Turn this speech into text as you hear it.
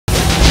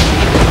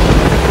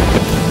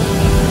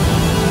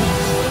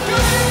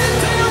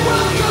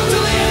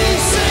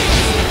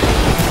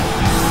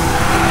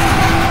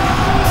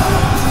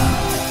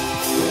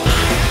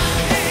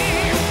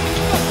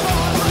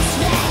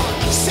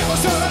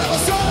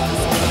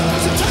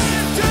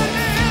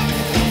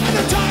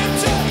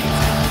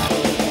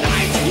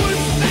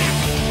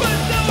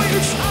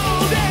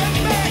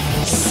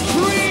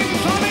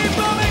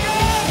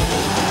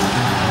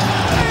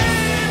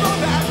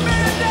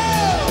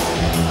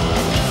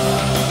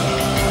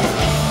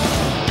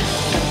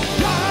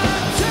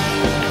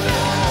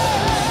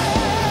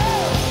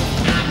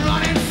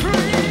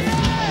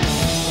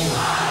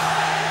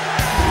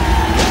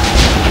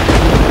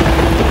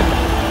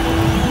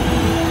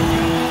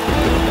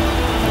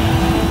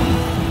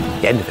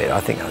the end of it, I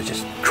think I was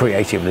just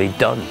creatively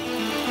done.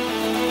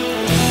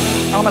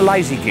 I'm a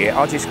lazy git.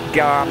 I just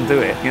go out and do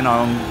it, you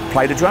know, and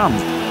play the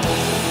drums.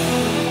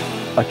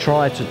 I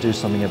tried to do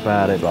something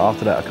about it, but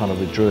after that I kind of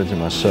withdrew into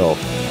myself.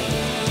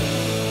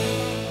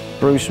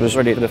 Bruce was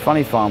ready for the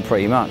funny farm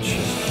pretty much.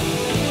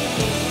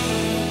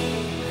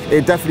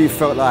 It definitely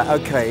felt like,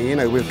 OK, you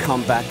know, we've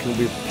come back and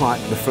we've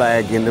planted the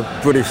flag in the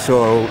British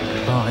soil.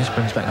 Oh, this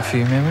brings back a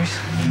few memories.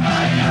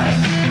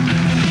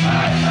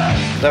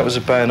 That was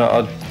a band that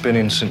I'd been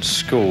in since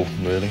school,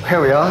 really.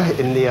 Here we are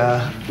in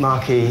the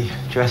marquee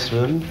dress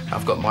room.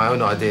 I've got my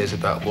own ideas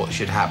about what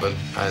should happen,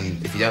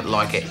 and if you don't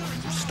like it,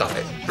 stuff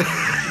it.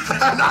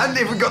 I hadn't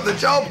even got the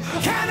job.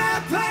 Can I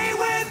play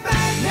with